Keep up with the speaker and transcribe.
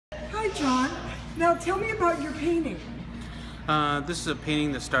Now tell me about your painting. This is a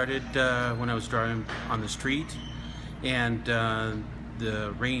painting that started when I was drawing on the street, and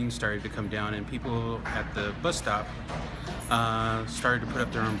the rain started to come down, and people at the bus stop started to put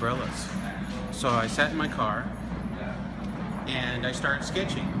up their umbrellas. So I sat in my car and I started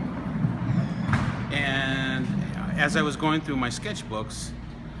sketching. And as I was going through my sketchbooks,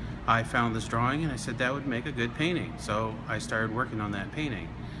 I found this drawing and I said that would make a good painting. So I started working on that painting.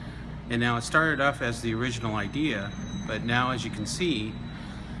 And now it started off as the original idea, but now, as you can see,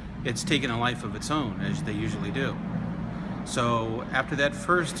 it's taken a life of its own, as they usually do. So after that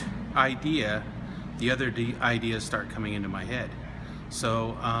first idea, the other ideas start coming into my head.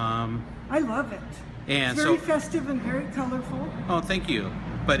 So I love it. And it's very festive and very colorful. Oh, thank you.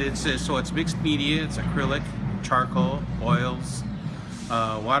 But it's so it's mixed media. It's acrylic, charcoal, oils,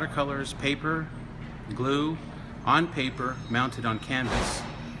 watercolors, paper, glue, on paper, mounted on canvas.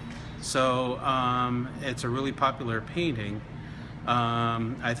 So it's a really popular painting.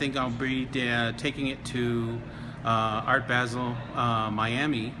 I think I'll be taking it to Art Basel,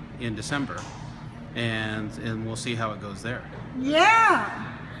 Miami in December, and we'll see how it goes there.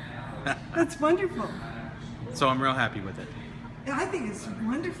 Yeah, that's wonderful. So I'm real happy with it. I think it's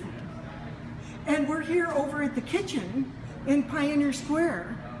wonderful. And we're here over at the kitchen in Pioneer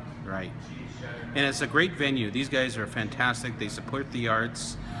Square. Right. And it's a great venue. These guys are fantastic. They support the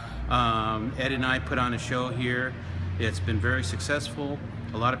arts. Ed and I put on a show here. It's been very successful.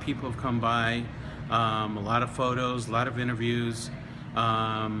 A lot of people have come by, a lot of photos, a lot of interviews,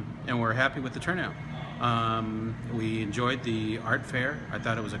 and we're happy with the turnout. We enjoyed the art fair. I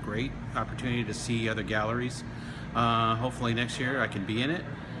thought it was a great opportunity to see other galleries. Hopefully next year I can be in it.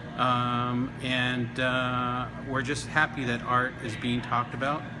 We're just happy that art is being talked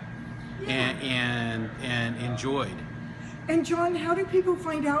about and enjoyed. And John, how do people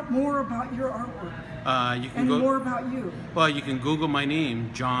find out more about your artwork? You can go more about you? Well, you can Google my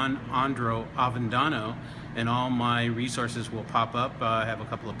name, John Andro Avendano, and all my resources will pop up. I have a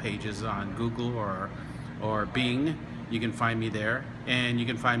couple of pages on Google or Bing. You can find me there, and you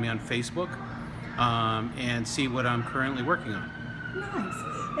can find me on Facebook and see what I'm currently working on. Nice.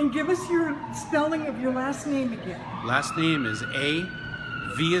 And give us your spelling of your last name again. Last name is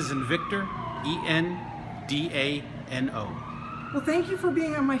V as in Victor, E-N-D-A-N-O. Well, thank you for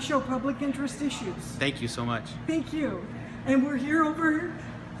being on my show, Public Interest Issues. Thank you so much. Thank you. And we're here over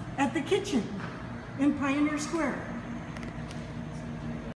at the kitchen in Pioneer Square.